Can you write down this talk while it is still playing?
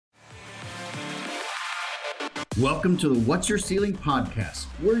Welcome to the What's Your Ceiling podcast.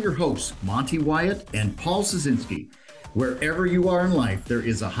 We're your hosts, Monty Wyatt and Paul Szynski. Wherever you are in life, there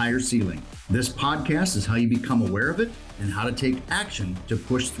is a higher ceiling. This podcast is how you become aware of it and how to take action to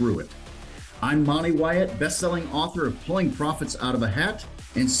push through it. I'm Monty Wyatt, best-selling author of Pulling Profits Out of a Hat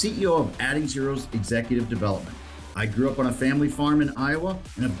and CEO of Adding Zero's Executive Development. I grew up on a family farm in Iowa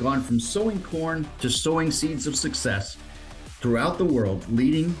and have gone from sowing corn to sowing seeds of success throughout the world,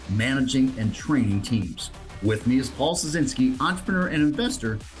 leading, managing, and training teams. With me is Paul Szynski, entrepreneur and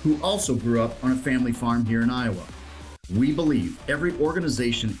investor who also grew up on a family farm here in Iowa. We believe every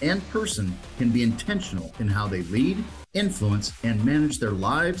organization and person can be intentional in how they lead, influence, and manage their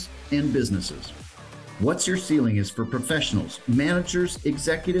lives and businesses. What's Your Ceiling is for professionals, managers,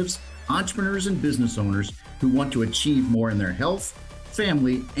 executives, entrepreneurs, and business owners who want to achieve more in their health,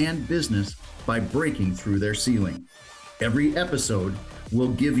 family, and business by breaking through their ceiling. Every episode will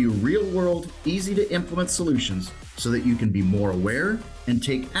give you real-world, easy-to-implement solutions so that you can be more aware and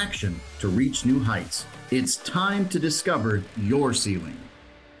take action to reach new heights. It's time to discover your ceiling.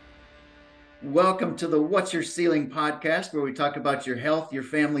 Welcome to the What's Your Ceiling podcast, where we talk about your health, your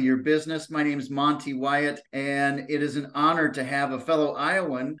family, your business. My name is Monty Wyatt, and it is an honor to have a fellow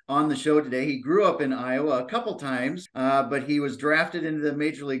Iowan on the show today. He grew up in Iowa a couple times, but he was drafted into the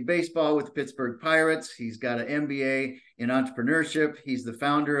Major League Baseball with the Pittsburgh Pirates. He's got an MBA in entrepreneurship. He's the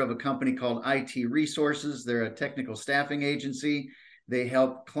founder of a company called IT Resources. They're a technical staffing agency. They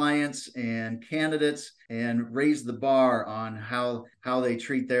help clients and candidates and raise the bar on how they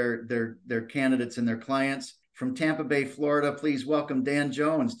treat their candidates and their clients. From Tampa Bay, Florida, please welcome Dan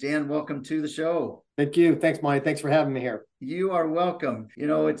Jones. Dan, welcome to the show. Thank you. Thanks, Mike. Thanks for having me here. You are welcome. You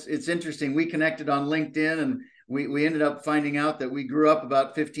know, it's interesting. We connected on LinkedIn, and we ended up finding out that we grew up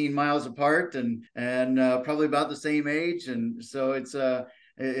about 15 miles apart and probably about the same age. And so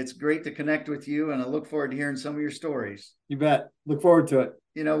it's great to connect with you, and I look forward to hearing some of your stories. You bet. Look forward to it.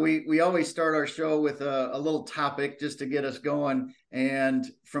 You know, we always start our show with a little topic just to get us going. And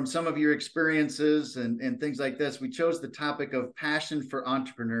from some of your experiences and things like this, we chose the topic of passion for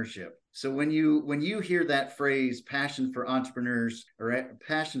entrepreneurship. So when you hear that phrase, passion for entrepreneurs or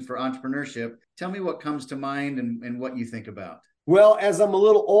passion for entrepreneurship, tell me what comes to mind and what you think about. Well, as I'm a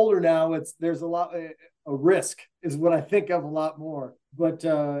little older now, there's a risk is what I think of a lot more. But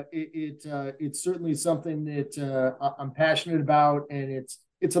it's certainly something that I'm passionate about, and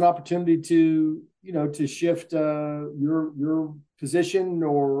it's an opportunity to shift your position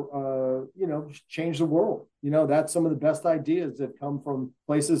or change the world. That's some of the best ideas that come from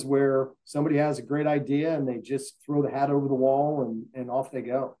places where somebody has a great idea and they just throw the hat over the wall and off they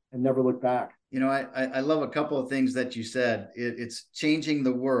go and never look back. I love a couple of things that you said. It's changing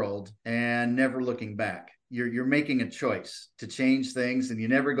the world and never looking back. You're making a choice to change things, and you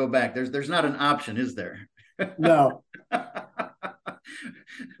never go back. There's not an option, is there? No.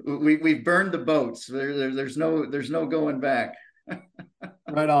 We've burned the boats. There's no going back.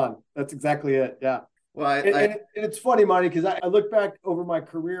 Right on. That's exactly it. Yeah. Well, and it's funny, Monty, because I look back over my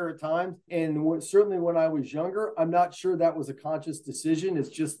career at times, and certainly when I was younger, I'm not sure that was a conscious decision. It's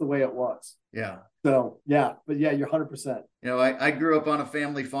just the way it was. Yeah. So, yeah. But yeah, you're 100%. I grew up on a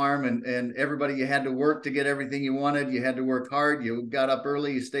family farm, and everybody, you had to work to get everything you wanted. You had to work hard. You got up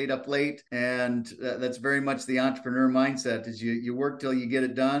early, you stayed up late. And that's very much the entrepreneur mindset is you work till you get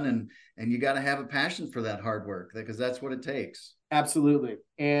it done. And you got to have a passion for that hard work because that's what it takes. Absolutely.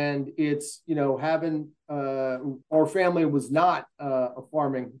 And it's, having our family was not a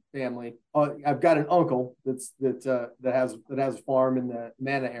farming family. I've got an uncle that has a farm in the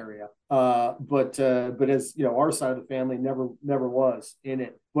Mana area. But as our side of the family never was in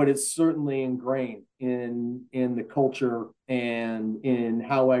it, but it's certainly ingrained in the culture and in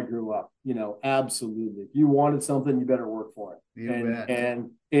how I grew up. Absolutely. If you wanted something, you better work for it.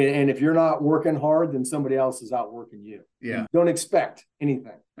 And if you're not working hard, then somebody else is outworking you. Yeah. And don't expect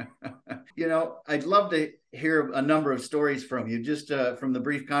anything. I'd love to hear a number of stories from you, just from the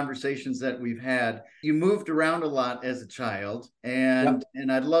brief conversations that we've had. You moved around a lot as a child, and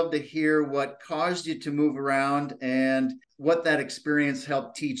I'd love to hear what caused you to move around and what that experience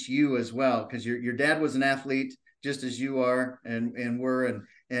helped teach you as well, because your dad was an athlete just as you are and were,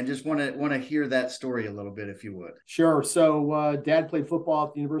 and just want to hear that story a little bit, if you would. Sure. So Dad played football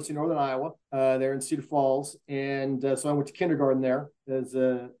at the University of Northern Iowa there in Cedar Falls. And so I went to kindergarten there as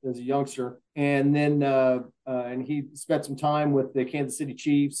a youngster. And then and he spent some time with the Kansas City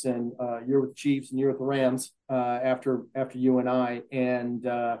Chiefs and a year with the Chiefs and a year with the Rams after UNI, and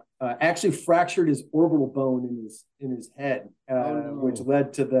actually fractured his orbital bone in his head, which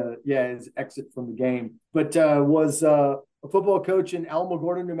led to his exit from the game. But was a football coach in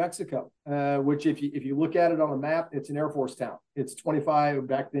Alamogordo, New Mexico, which if you look at it on a map, it's an Air Force town. It's 25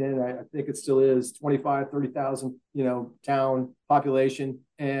 back then. I think it still is 30,000, town population.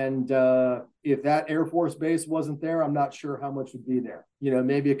 And if that Air Force base wasn't there, I'm not sure how much would be there.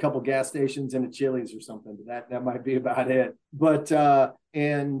 Maybe a couple gas stations and a Chili's or something. But that might be about it. But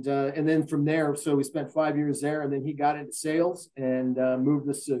and then from there, so we spent 5 years there, and then he got into sales and moved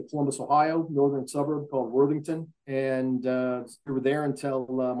us to Columbus, Ohio, northern suburb called Worthington. And we were there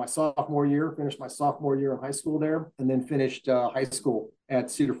until my sophomore year, finished my sophomore year in high school there, and then finished high school at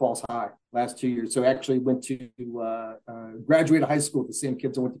Cedar Falls High last 2 years. So actually went to graduate high school with the same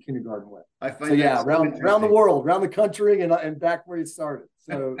kids I went to kindergarten with. Around the world, around the country, and back where you started.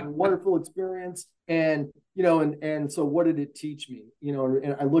 So a wonderful experience. And so what did it teach me?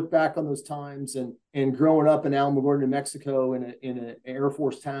 And I look back on those times and growing up in Alamogordo, New Mexico, in an Air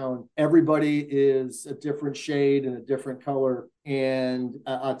Force town, everybody is a different shade and a different color. And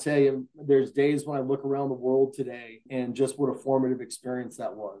I'll tell you, there's days when I look around the world today and just what a formative experience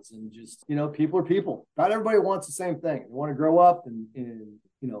that was. And just, people are people. Not everybody wants the same thing. They want to grow up and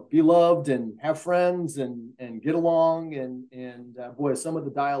be loved and have friends and get along. And boy, some of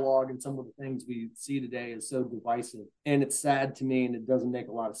the dialogue and some of the things we see today is so divisive, and it's sad to me, and it doesn't make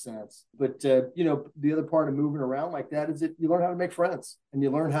a lot of sense. But the other part of moving around like that is that you learn how to make friends, and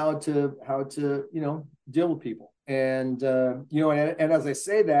you learn how to deal with people. And and as I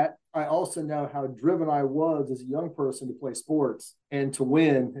say that, I also know how driven I was as a young person to play sports and to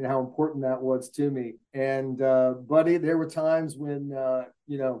win, and how important that was to me. And buddy, there were times when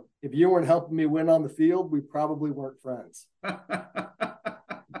if you weren't helping me win on the field, we probably weren't friends.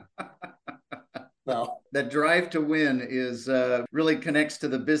 So that drive to win is really connects to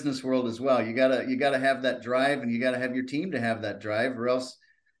the business world as well. You gotta have that drive, and you gotta have your team to have that drive, or else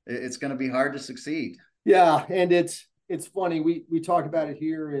it's going to be hard to succeed. Yeah, and it's funny. We talk about it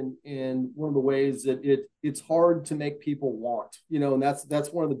here in one of the ways that it's hard to make people want, and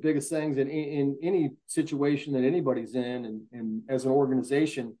that's one of the biggest things in any situation that anybody's in, and as an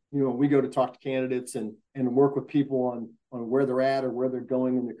organization, we go to talk to candidates and work with people on where they're at or where they're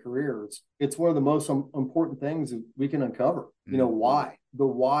going in their careers. It's one of the most important things that we can uncover. Why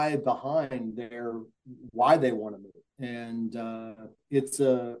behind why they want to move. And it's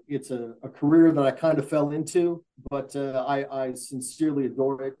a career that I kind of fell into, but I sincerely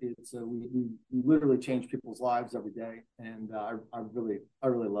adore it. It's we literally change people's lives every day, and I really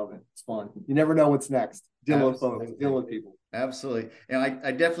love it. It's fun. You never know what's next. Dealing with folks, dealing with people. Absolutely. And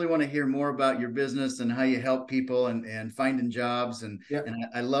I definitely want to hear more about your business and how you help people and finding jobs. And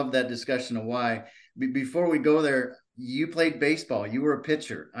I love that discussion of why. Before we go there, you played baseball. You were a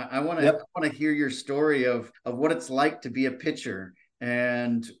pitcher. I want to hear your story of what it's like to be a pitcher,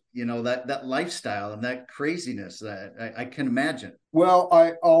 and that lifestyle and that craziness that I can imagine. Well,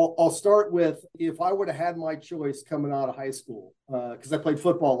 I'll start with, if I would have had my choice coming out of high school, because I played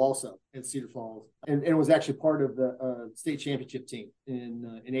football also at Cedar Falls, and was actually part of the state championship team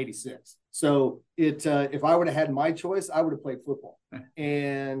in '86. So if I would have had my choice, I would have played football.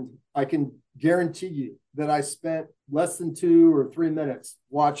 And I can guarantee you that I spent less than 2 or 3 minutes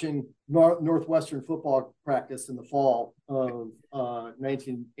watching Northwestern football practice in the fall of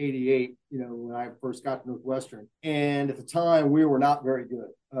 1988, when I first got to Northwestern. And at the time, we were not very good.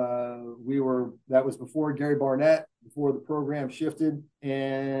 That was before Gary Barnett, before the program shifted.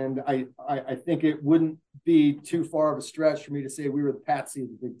 And I think it wouldn't be too far of a stretch for me to say we were the patsy of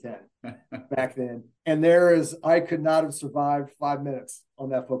the Big Ten back then. And I could not have survived 5 minutes on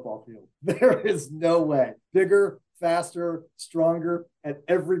that football field. There is no way. Bigger, faster, stronger at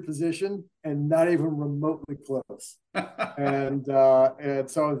every position, and not even remotely close. and so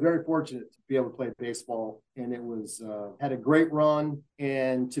I was very fortunate to be able to play baseball, and it was had a great run,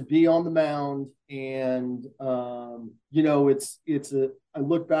 and to be on the mound, and I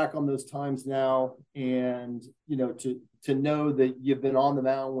look back on those times now, and to know that you've been on the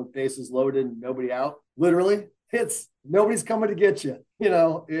mound with bases loaded and nobody out, literally, it's nobody's coming to get you,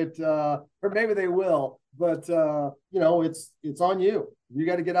 or maybe they will, but it's on you. You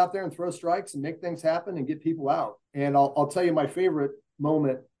got to get out there and throw strikes and make things happen and get people out. And I'll tell you my favorite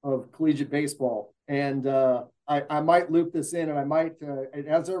moment of collegiate baseball. And I might loop this in, and I might,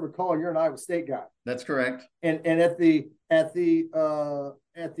 as I recall, you're an Iowa State guy. That's correct. And at the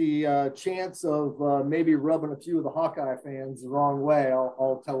chance of maybe rubbing a few of the Hawkeye fans the wrong way,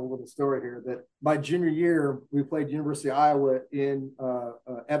 I'll tell a little story here. That my junior year, we played University of Iowa in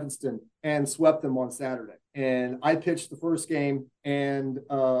Evanston and swept them on Saturday. And I pitched the first game, and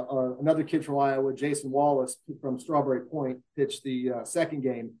another kid from Iowa, Jason Wallace from Strawberry Point, pitched the second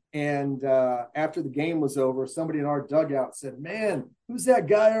game. And after the game was over, somebody in our dugout said, "Man, who's that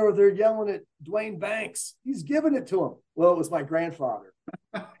guy over there yelling at Dwayne Banks? He's giving it to him." Well, it was my grandfather.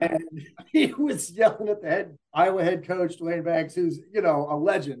 And he was yelling at the Iowa head coach, Dwayne Banks, who's, a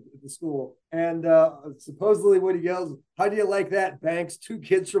legend at the school. And supposedly what he yells, "How do you like that, Banks? 2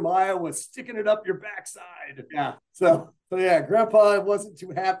 kids from Iowa sticking it up your backside." Yeah. So yeah, Grandpa wasn't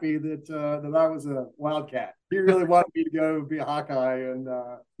too happy that I was a Wildcat. He really wanted me to go be a Hawkeye, and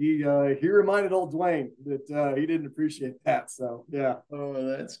he reminded old Dwayne that he didn't appreciate that. So yeah.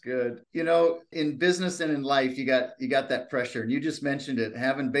 Oh, that's good. In business and in life, you got that pressure, and you just mentioned it.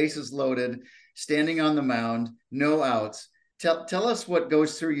 Having bases loaded, standing on the mound, no outs. Tell us what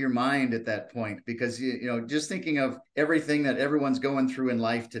goes through your mind at that point, because just thinking of everything that everyone's going through in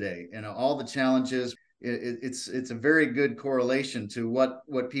life today, all the challenges. It's a very good correlation to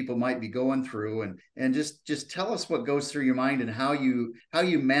what people might be going through, and just tell us what goes through your mind and how you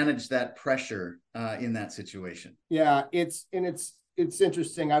manage that pressure in that situation. Yeah, it's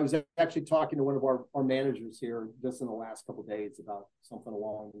interesting. I was actually talking to one of our managers here just in the last couple of days about something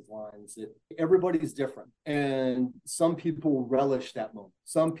along these lines. Everybody's different, and some people relish that moment.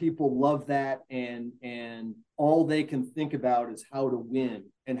 Some people love that, and all they can think about is how to win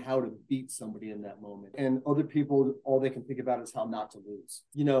and how to beat somebody in that moment. And other people, all they can think about is how not to lose.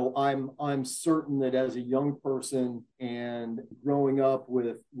 I'm certain that as a young person and growing up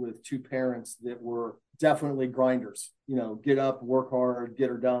with 2 parents that were definitely grinders, get up, work hard, get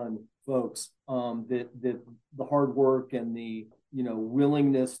her done folks, that the hard work and the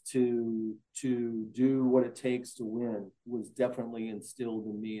willingness to do what it takes to win was definitely instilled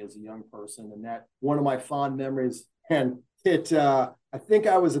in me as a young person. And that one of my fond memories, and I think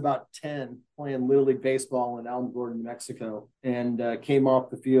I was about 10 playing Little League Baseball in Alamogordo, New Mexico, and came off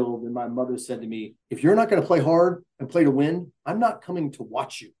the field. And my mother said to me, "If you're not going to play hard and play to win, I'm not coming to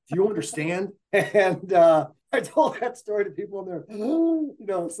watch you. Do you understand?" And I told that story to people, and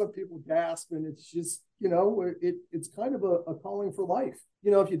they're, some people gasp, and it's just, it's kind of a calling for life.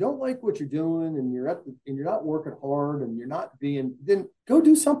 If you don't like what you're doing and you're not working hard and you're not then go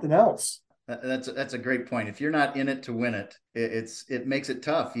do something else. That's a great point. If you're not in it to win it, it makes it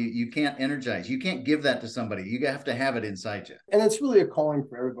tough. You can't energize. You can't give that to somebody. You have to have it inside you. And it's really a calling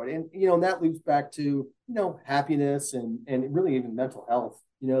for everybody. And, and that loops back to, happiness and really even mental health,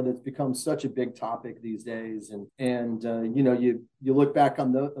 that's become such a big topic these days. And you look back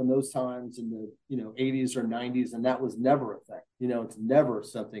on those times in the, 80s or 90s, and that was never a thing. It's never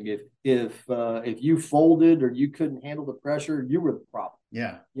something. If you folded or you couldn't handle the pressure, you were the problem.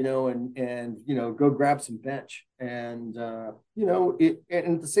 Yeah. And go grab some bench. And, and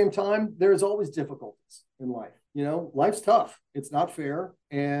at the same time, there's always difficulties in life. Life's tough. It's not fair.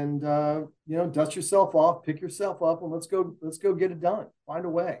 And, dust yourself off, pick yourself up, and let's go get it done. Find a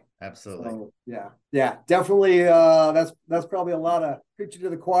way. Absolutely. So, yeah, definitely. That's probably a lot of preaching to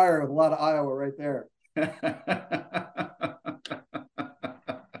the choir with a lot of Iowa right there.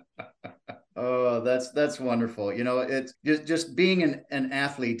 Oh, that's wonderful. It's just being an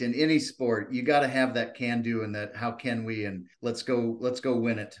athlete in any sport, you got to have that can do and that how can we, and let's go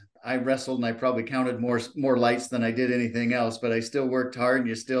win it. I wrestled and I probably counted more lights than I did anything else, but I still worked hard and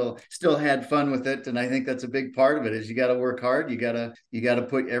you still had fun with it. And I think that's a big part of it is you got to work hard. You got to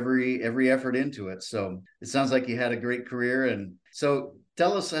put every effort into it. So it sounds like you had a great career. And so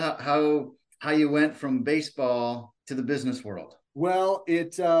tell us how you went from baseball to the business world. Well,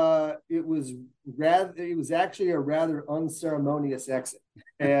 it was actually a rather unceremonious exit,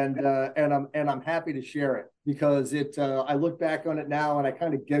 and I'm happy to share it because I look back on it now and I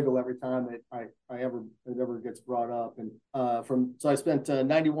kind of giggle every time it ever gets brought up. And so I spent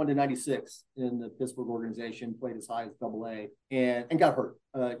 91 to 96 in the Pittsburgh organization, played as high as AA, and got hurt,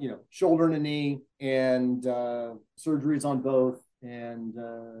 shoulder and a knee, and surgeries on both. And,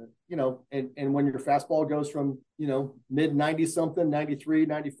 and when your fastball goes from, mid 90 something, 93,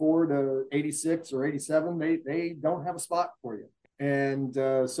 94 to 86 or 87, they don't have a spot for you. And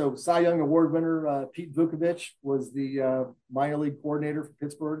so Cy Young Award winner Pete Vukovich was the minor league coordinator for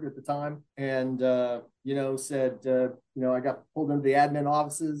Pittsburgh at the time. And, said, I got pulled into the admin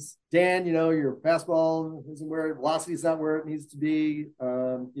offices. Dan, your fastball isn't where velocity's not where it needs to be.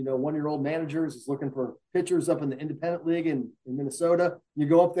 One of your old managers is looking for pitchers up in the independent league in Minnesota. You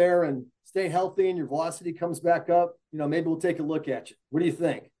go up there and stay healthy and your velocity comes back up. Maybe we'll take a look at you. What do you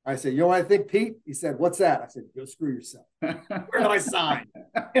think? I said, what I think, Pete? He said, what's that? I said, go screw yourself. Where do I sign?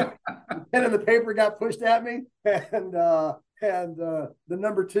 And then the paper got pushed at me. And And the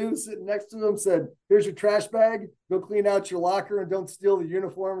number two sitting next to him said, "Here's your trash bag. Go clean out your locker and don't steal the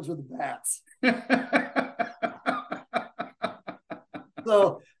uniforms or the bats."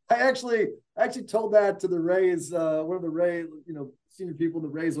 So I actually told that to the Rays, one of the Rays, senior people in the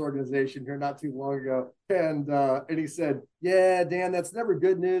Rays organization here not too long ago, and he said, "Yeah, Dan, that's never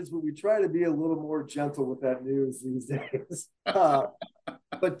good news, but we try to be a little more gentle with that news these days."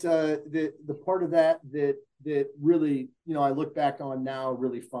 But the part of that really, I look back on now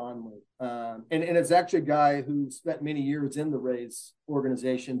really fondly. And it's actually a guy who spent many years in the Rays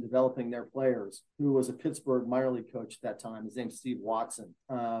organization developing their players, who was a Pittsburgh minor league coach at that time. His name's Steve Watson.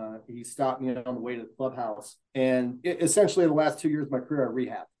 He stopped me on the way to the clubhouse. And essentially the last 2 years of my career, I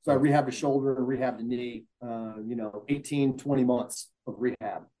rehabbed. So I rehabbed a shoulder and rehabbed a knee, 18, 20 months of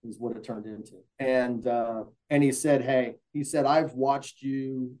rehab is what it turned into. And he said, "Hey," he said, "I've watched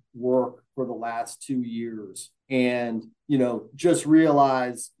you work for the last 2 years. And, just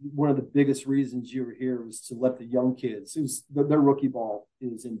realize one of the biggest reasons you were here was to let the young kids, their rookie ball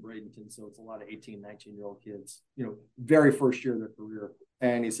is in Bradenton. So it's a lot of 18, 19-year-old kids, very first year of their career."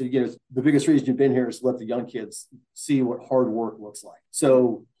 And he said, "The biggest reason you've been here is to let the young kids see what hard work looks like.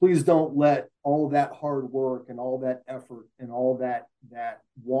 So please don't let all that hard work and all that effort and all that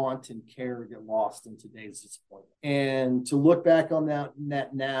want and care get lost in today's disappointment." And to look back on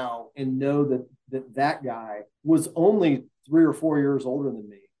that now and know that guy was only 3 or 4 years older than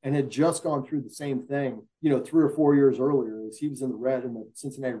me and had just gone through the same thing, 3 or 4 years earlier, as he was in the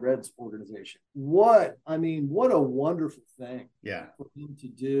Cincinnati Reds organization. What a wonderful thing for him to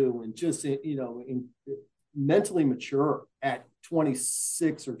do, and just, mentally mature at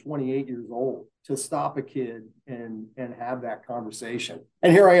 26 or 28 years old to stop a kid and have that conversation.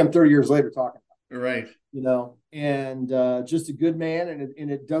 And here I am 30 years later talking about it. Right. And just a good man.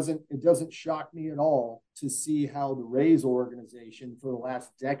 And it doesn't shock me at all to see how the Rays organization for the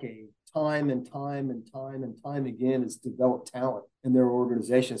last decade, time and time again, has developed talent in their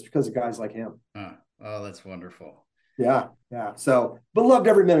organization. It's because of guys like him. Oh, that's wonderful. Yeah. So, but loved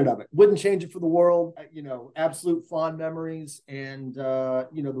every minute of it. Wouldn't change it for the world. Absolute fond memories. And, the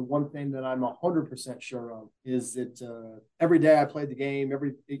one thing that I'm 100% sure of is that every day I played the game,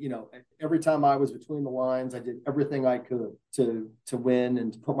 every time I was between the lines, I did everything I could to win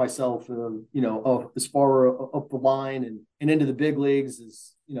and to put myself, as far up the line and into the big leagues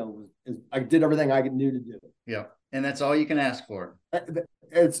as I did everything I knew to do. Yeah. And that's all you can ask for.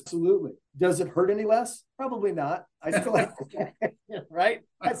 Absolutely. Does it hurt any less? Probably not. I still have, right?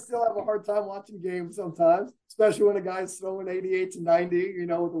 I still have a hard time watching games sometimes, especially when a guy's throwing 88 to 90, with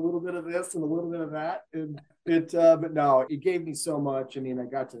a little bit of this and a little bit of that. And but no, it gave me so much. I mean, I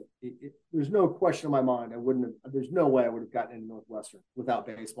got to, there's no question in my mind. There's no way I would have gotten into Northwestern without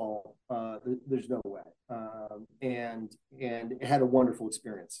baseball. There's no way. And it had a wonderful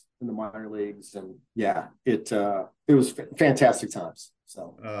experience in the minor leagues. And yeah, it was fantastic times.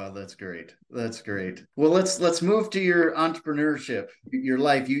 So, that's great. That's great. Well, let's move to your entrepreneurship, your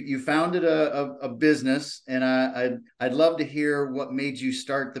life. You founded a business, and I'd love to hear what made you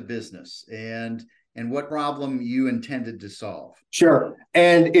start the business and what problem you intended to solve. Sure.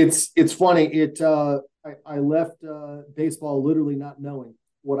 And it's funny. I left baseball literally not knowing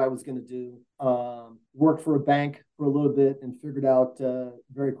what I was going to do. Worked for a bank for a little bit and figured out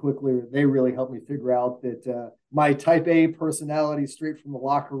very quickly, they really helped me figure out that my type A personality straight from the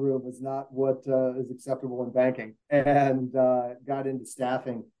locker room is not what is acceptable in banking, and got into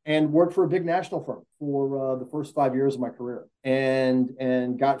staffing and worked for a big national firm for the first 5 years of my career,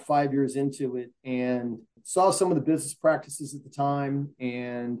 and got 5 years into it and saw some of the business practices at the time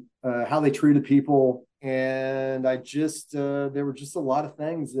and how they treated people. And I just, there were just a lot of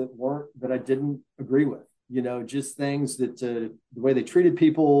things that I didn't agree with, just things that the way they treated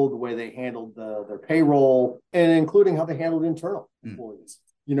people, the way they handled their payroll, and including how they handled internal employees.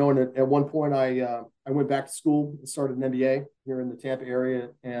 And at one point I went back to school and started an MBA here in the Tampa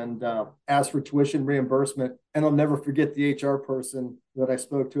area and asked for tuition reimbursement. And I'll never forget the HR person that I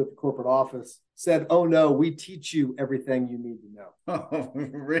spoke to at the corporate office said, "Oh no, we teach you everything you need to know." Oh,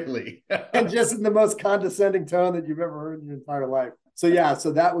 really? And just in the most condescending tone that you've ever heard in your entire life. So yeah,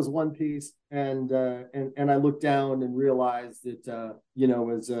 so that was one piece, and I looked down and realized that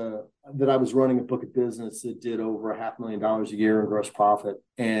that I was running a book of business that did over $500,000 a year in gross profit,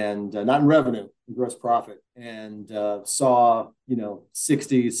 and not in revenue, in gross profit, and saw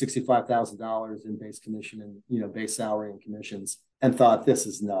 $65,000 in base commission and base salary and commissions, and thought, this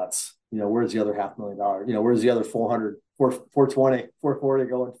is nuts. Where's the other $500,000? Where's the other 400, 420, 440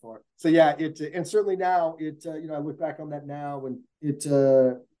 going for? So yeah, and certainly now I look back on that now, and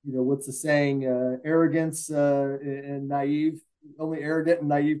what's the saying? Arrogance and naive. Only arrogant and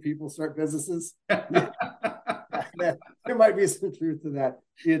naive people start businesses. There might be some truth to that.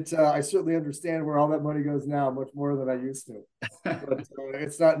 I certainly understand where all that money goes now, much more than I used to. But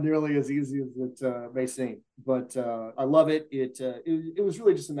it's not nearly as easy as it may seem. But I love it. It was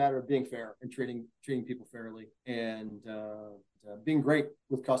really just a matter of being fair and treating people fairly, and being great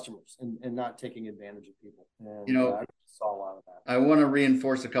with customers and not taking advantage of people. And I saw a lot of that. I want to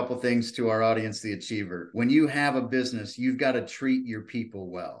reinforce a couple of things to our audience, the achiever. When you have a business, you've got to treat your people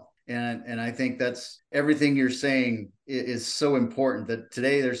well. And I think that's everything you're saying is so important, that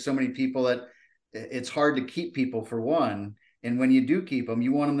today there's so many people that it's hard to keep people, for one. And when you do keep them,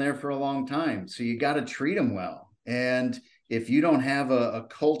 you want them there for a long time. So you got to treat them well. And if you don't have a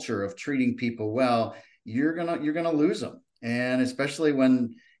culture of treating people well, you're gonna lose them. And especially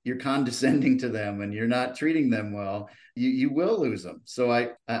when you're condescending to them and you're not treating them well, you will lose them. So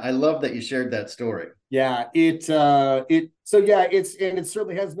I love that you shared that story. Yeah, it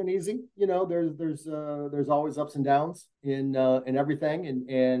certainly hasn't been easy. There's always ups and downs in everything,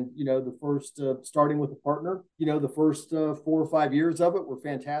 and the first starting with a partner, the first 4 or 5 years of it were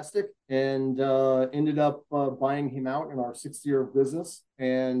fantastic, and ended up buying him out in our 6th year of business.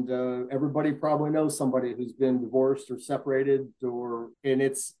 And everybody probably knows somebody who's been divorced or separated, and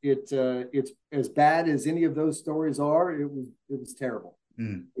it's as bad as any of those stories are. It was terrible.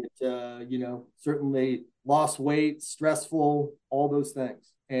 It certainly lost weight, stressful, all those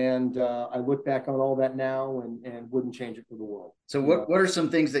things. And I look back on all that now and wouldn't change it for the world. So what are some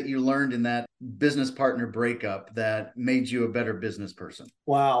things that you learned in that business partner breakup that made you a better business person?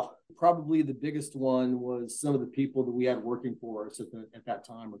 Wow. Probably the biggest one was some of the people that we had working for us at that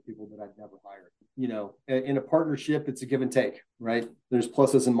time were people that I'd never hired. In a partnership, it's a give and take, right? There's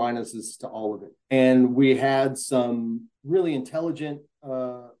pluses and minuses to all of it. And we had some really intelligent,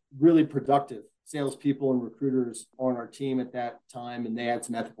 really productive salespeople and recruiters on our team at that time, and they had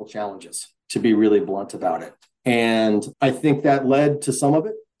some ethical challenges, to be really blunt about it. And I think that led to some of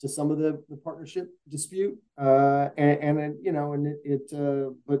the partnership dispute. But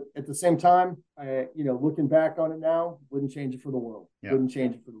at the same time, looking back on it now, wouldn't change it for the world. Yeah. Wouldn't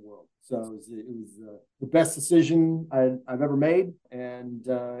change it for the world. So it was the best decision I've ever made, and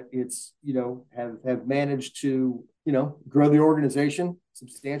it's have managed to grow the organization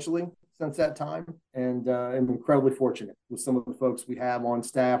substantially since that time, and I'm incredibly fortunate with some of the folks we have on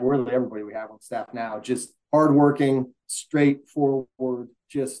staff, really everybody we have on staff now, just hardworking, straightforward,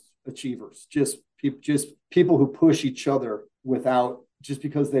 just achievers, just people who push each other without, just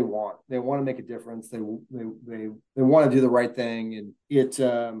because they want to make a difference. They want to do the right thing. And it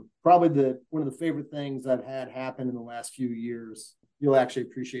probably one of the favorite things I've had happen in the last few years. You'll actually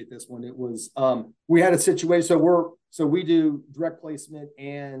appreciate this one. It was we had a situation. So we do direct placement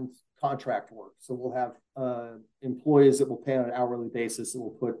and contract work. So we'll have employees that we'll pay on an hourly basis that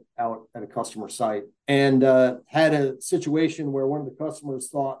we'll put out at a customer site. And had a situation where one of the customers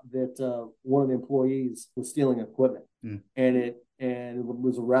thought that one of the employees was stealing equipment. And it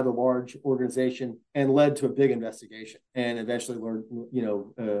was a rather large organization and led to a big investigation, and eventually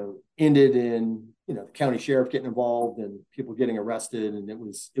ended in the county sheriff getting involved and people getting arrested, and it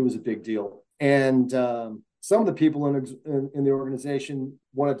was a big deal. And some of the people in the organization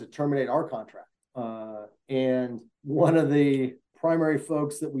wanted to terminate our contract. And one of the primary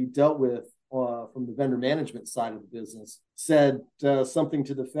folks that we dealt with from the vendor management side of the business said something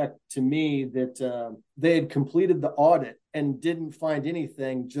to the effect to me that they had completed the audit and didn't find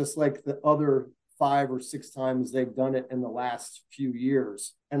anything, just like the other 5 or 6 times they've done it in the last few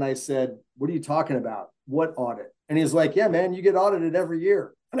years. And I said, "What are you talking about? What audit?" And he's like, "Yeah, man, you get audited every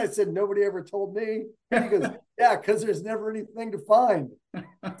year." And I said, "Nobody ever told me." And he goes, "Yeah, because there's never anything to find."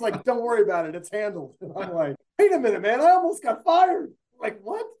 It's like, "Don't worry about it. It's handled." And I'm like, "Wait a minute, man, I almost got fired." Like,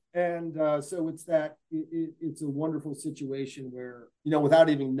 what? And so it's it's a wonderful situation where, without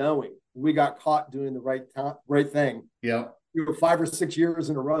even knowing, we got caught doing the right thing. Yeah. 5 or 6 years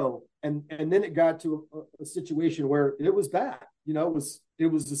in a row. And then it got to a situation where it was bad.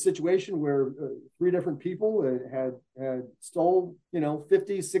 It was a situation where 3 different people had stole,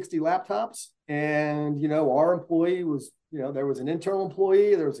 50, 60 laptops. And, our employee was, there was an internal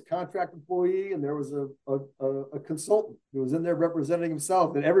employee, there was a contract employee, and there was a consultant who was in there representing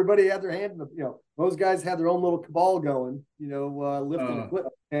himself. And everybody had their hand in the, those guys had their own little cabal going, lifting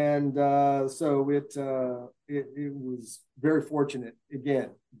equipment. And so it was very fortunate,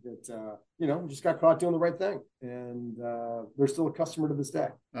 again, that, just got caught doing the right thing. And they're still a customer to this day.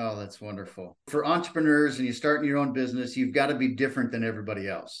 Oh, that's wonderful. For entrepreneurs and you start your own business, you've got to be different than everybody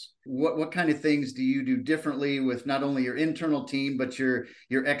else. What kind of things do you do differently with not only your internal team, but your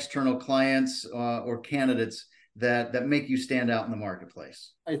external clients or candidates that make you stand out in the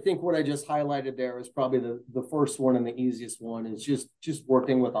marketplace? I think what I just highlighted there is probably the first one and the easiest one is just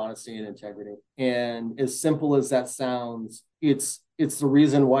working with honesty and integrity. And as simple as that sounds, it's the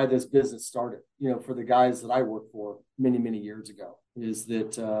reason why this business started, for the guys that I worked for many, many years ago, is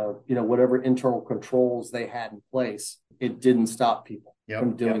that, whatever internal controls they had in place, it didn't stop people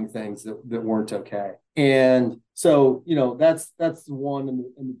from doing things that weren't okay. And so, that's the one and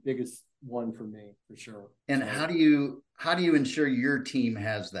the biggest one for me, for sure. And how do you ensure your team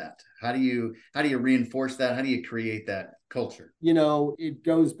has that? How do you reinforce that? How do you create that culture? It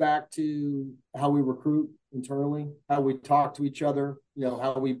goes back to how we recruit internally, how we talk to each other,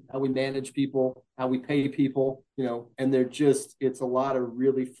 how we manage people, how we pay people, and it's a lot of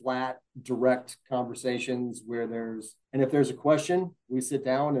really flat, direct conversations and if there's a question, we sit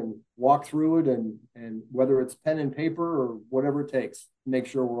down and walk through it, and whether it's pen and paper or whatever it takes, make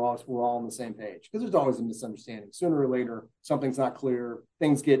sure we're all on the same page, because there's always a misunderstanding. Sooner or later, something's not clear.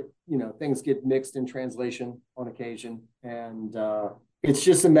 Things get mixed in translation on occasion, and it's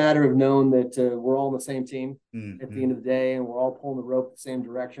just a matter of knowing that we're all on the same team at the end of the day, and we're all pulling the rope the same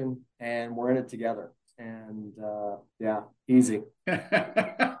direction, and we're in it together. And easy.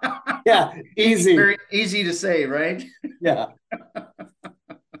 Yeah, easy. Very easy to say, right? Yeah.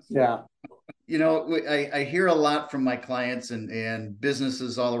 Yeah. I hear a lot from my clients and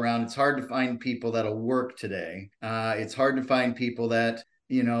businesses all around. It's hard to find people that'll work today. It's hard to find people that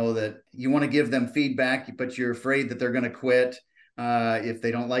you want to give them feedback, but you're afraid that they're going to quit if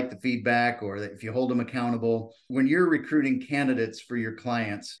they don't like the feedback, or if you hold them accountable. When you're recruiting candidates for your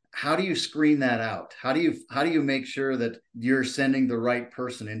clients, how do you screen that out? How do you make sure that you're sending the right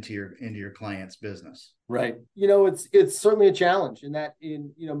person into your client's business? Right. It's certainly a challenge in that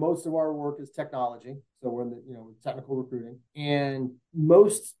most of our work is technology. So we're in the, technical recruiting, and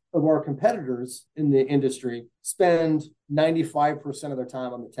most of our competitors in the industry spend 95% of their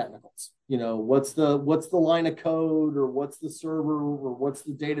time on the technicals. What's the line of code, or what's the server, or what's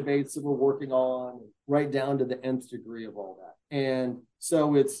the database that we're working on, right down to the nth degree of all that. And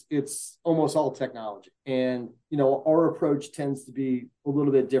so it's almost all technology. And, our approach tends to be a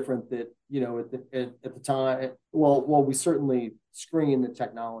little bit different, that, at the time, well, we certainly screen the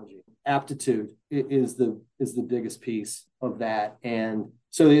technology. Aptitude is the biggest piece of that. And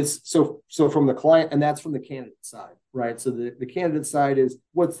so from the client, and that's from the candidate side, right? So the candidate side is,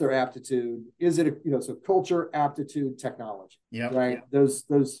 what's their aptitude? Is it so culture, aptitude, technology, right? Yep.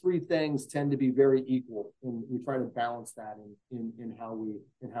 Those three things tend to be very equal, and we try to balance that in how we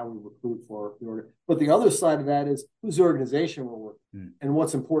recruit for the order. But the other side of that is, whose organization we're working, and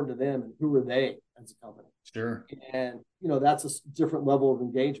what's important to them, and who are they as a company. Sure. And that's a different level of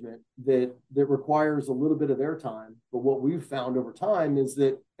engagement that requires a little bit of their time. But what we've found over time is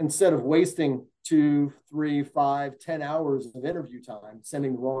that instead of wasting 2, 3, 5, 10 hours of interview time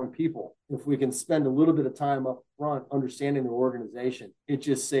sending the wrong people, if we can spend a little bit of time up front understanding their organization, it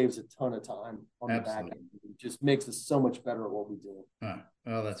just saves a ton of time on the back end. It just makes us so much better at what we do.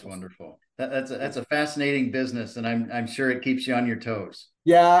 Oh, that's wonderful. That's a fascinating business, and I'm sure it keeps you on your toes.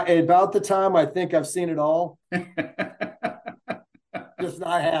 Yeah, at about the time I think I've seen it all. Just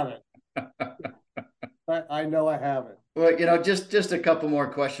I haven't. I know I haven't. Well, just a couple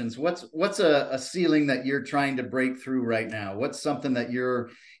more questions. What's a ceiling that you're trying to break through right now? What's something that you're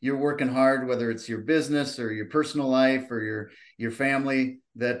working hard, whether it's your business or your personal life or your family,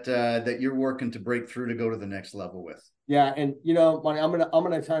 that you're working to break through to go to the next level with? Yeah, and Monty, I'm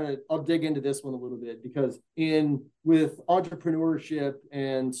gonna I'll dig into this one a little bit, because with entrepreneurship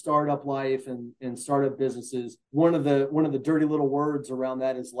and startup life and startup businesses, one of the dirty little words around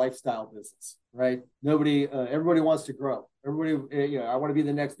that is lifestyle business, right? Everybody wants to grow. Everybody, I want to be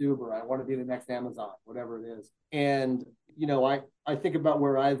the next Uber. I want to be the next Amazon, whatever it is. And I think about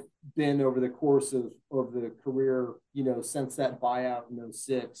where I've been over the course of the career, since that buyout in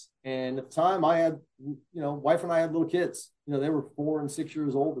 2006. And at the time I had, wife and I had little kids. They were 4 and 6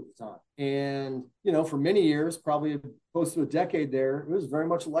 years old at the time. And, for many years, probably close to a decade there, it was very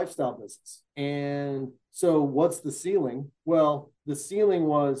much a lifestyle business. And so what's the ceiling? Well, the ceiling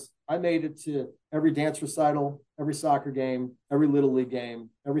was, I made it to every dance recital, every soccer game, every little league game,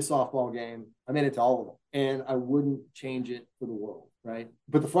 every softball game. I made it to all of them, and I wouldn't change it for the world, right?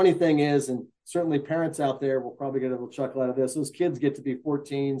 but the funny thing is, and certainly parents out there will probably get a little chuckle out of this, those kids get to be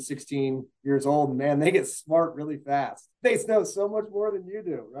 14, 16 years old, and man, they get smart really fast. They know so much more than you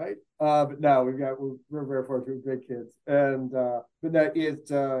do, right? But no, we're very fortunate with great kids. And but that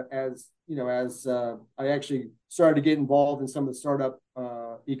is as you know, as I actually started to get involved in some of the startup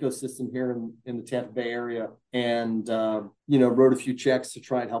ecosystem here in the Tampa Bay area, and wrote a few checks to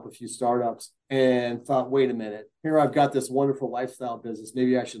try and help a few startups, and thought, wait a minute, here I've got this wonderful lifestyle business.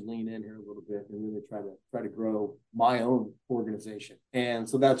 Maybe I should lean in here a little bit and really try to grow my own organization. And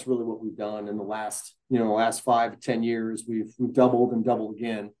so that's really what we've done in the last 5 to 10 years. We've doubled and doubled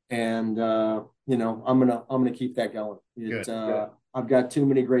again, and I'm gonna keep that going. Good. I've got too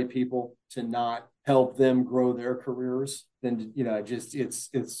many great people to not help them grow their careers. Then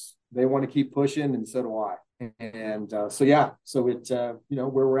it's they want to keep pushing, and so do I. And so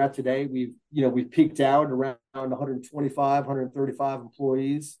where we're at today, we've peaked out around 125, 135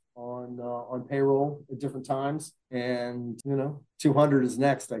 employees on payroll at different times, and 200 is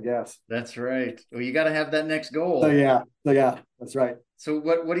next, I guess. That's right. Well, you got to have that next goal. So yeah, that's right. So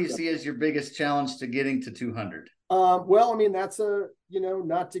what do you see as your biggest challenge to getting to 200? Well, I mean, that's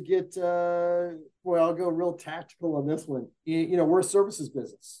not to get, I'll go real tactical on this one. We're a services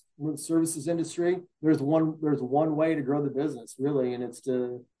business. We're the services industry. There's one way to grow the business, really. And it's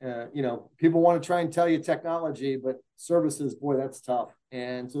to, people want to try and tell you technology, but services, boy, that's tough.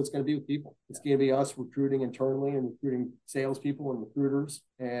 And so it's going to be with people. It's going to be us recruiting internally and recruiting salespeople and recruiters,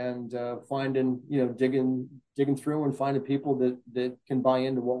 and finding, digging through and finding people that can buy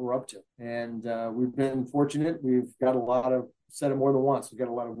into what we're up to. And we've been fortunate. We've got said it more than once. We've got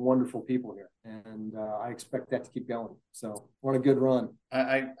a lot of wonderful people here, and I expect that to keep going. So we're on a good run.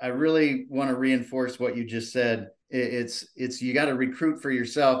 I really want to reinforce what you just said. It's you got to recruit for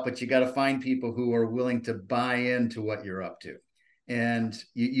yourself, but you got to find people who are willing to buy into what you're up to. And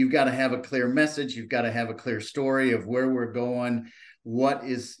you've got to have a clear message. You've got to have a clear story of where we're going, what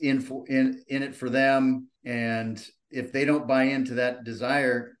is in it for them. And if they don't buy into that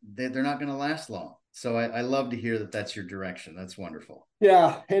desire, they're not going to last long. So I love to hear that that's your direction. That's wonderful.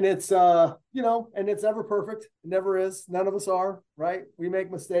 Yeah. And it's, and it's never perfect. It never is. None of us are, right? We make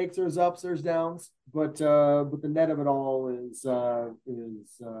mistakes. There's ups, there's downs, but the net of it all is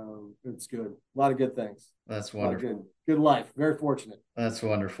it's good. A lot of good things. That's wonderful. Good life. Very fortunate. That's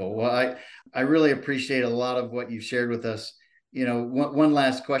wonderful. Well, I really appreciate a lot of what you've shared with us. One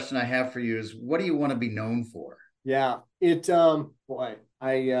last question I have for you is, what do you want to be known for? Yeah,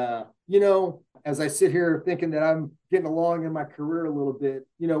 as I sit here thinking that I'm getting along in my career a little bit,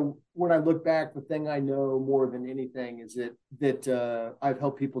 when I look back, the thing I know more than anything is that I've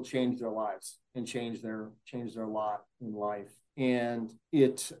helped people change their lives and change their lot in life. And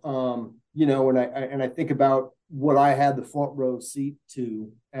when I think about what I had the front row seat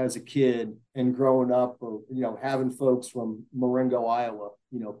to as a kid and growing up, or, having folks from Marengo, Iowa,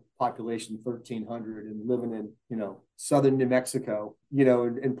 population 1,300, and living in, southern New Mexico,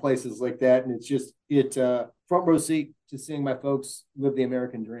 in places like that. And it's just, front row seat to seeing my folks live the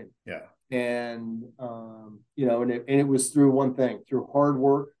American dream. Yeah. And, it was through one thing, through hard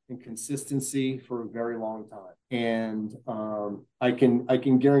work and consistency for a very long time. And I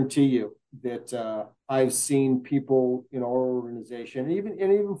can guarantee you that I've seen people in our organization,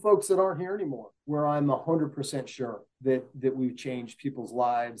 and even folks that aren't here anymore, where I'm 100% sure that we've changed people's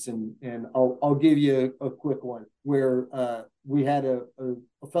lives. And I'll give you a quick one where we had a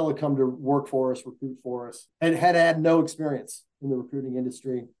fellow come to work for us, recruit for us, and had no experience in the recruiting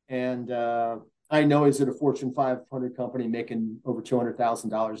industry. And I know he's at a Fortune 500 company making over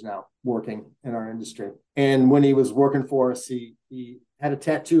 $200,000 now, working in our industry. And when he was working for us, he had a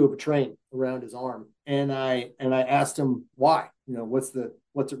tattoo of a train around his arm. And I asked him why, what's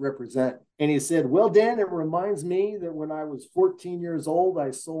it represent? And he said, well, Dan, it reminds me that when I was 14 years old,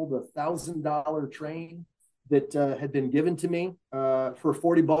 I sold a $1,000 train that had been given to me for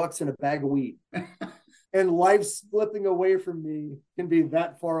 $40 and a bag of weed. And life slipping away from me can be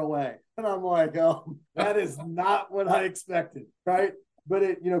that far away. And I'm like, oh, that is not what I expected, right? But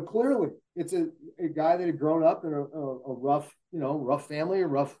clearly it's a guy that had grown up in a rough family, a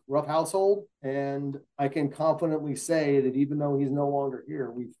rough household. And I can confidently say that even though he's no longer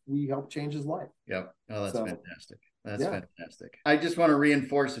here, we helped change his life. Yep. Oh, that's fantastic. That's fantastic. I just want to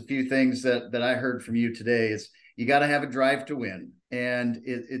reinforce a few things that I heard from you today. Is you got to have a drive to win, and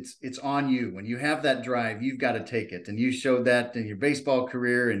it's on you. When you have that drive, you've got to take it. And you showed that in your baseball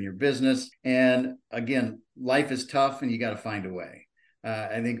career and your business. And again, life is tough, and you got to find a way.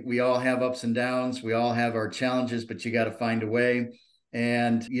 I think we all have ups and downs. We all have our challenges, but you got to find a way,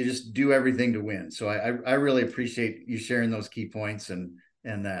 and you just do everything to win. So I really appreciate you sharing those key points, and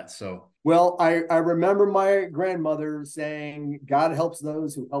and that. So, well, I remember my grandmother saying, God helps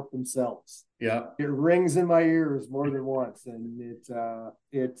those who help themselves. yeah, It rings in my ears more than once. And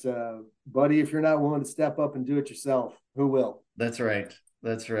buddy, if you're not willing to step up and do it yourself, who will? that's right.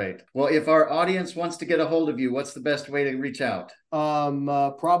 That's right. Well, if our audience wants to get a hold of you, what's the best way to reach out?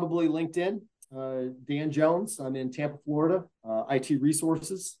 Probably LinkedIn. Dan Jones. I'm in Tampa, Florida. IT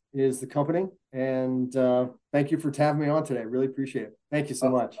Resources is the company. And thank you for having me on today. Really appreciate it. Thank you so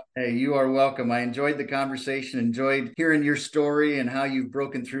much. Hey, you are welcome. I enjoyed the conversation, enjoyed hearing your story and how you've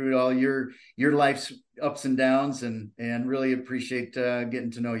broken through all your life's ups and downs, and really appreciate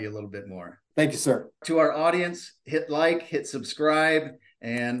getting to know you a little bit more. Thank you, sir. To our audience, hit like, hit subscribe,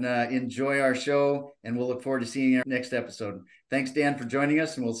 and enjoy our show. And we'll look forward to seeing you in our next episode. Thanks, Dan, for joining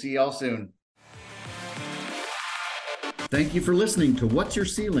us, and we'll see you all soon. Thank you for listening to What's Your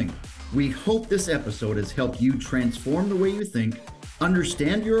Ceiling? We hope this episode has helped you transform the way you think,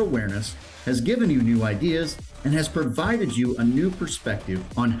 understand your awareness, has given you new ideas, and has provided you a new perspective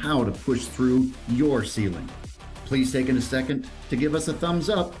on how to push through your ceiling. Please take a second to give us a thumbs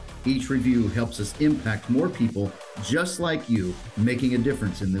up. Each review helps us impact more people just like you, making a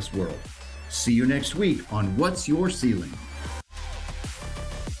difference in this world. See you next week on What's Your Ceiling?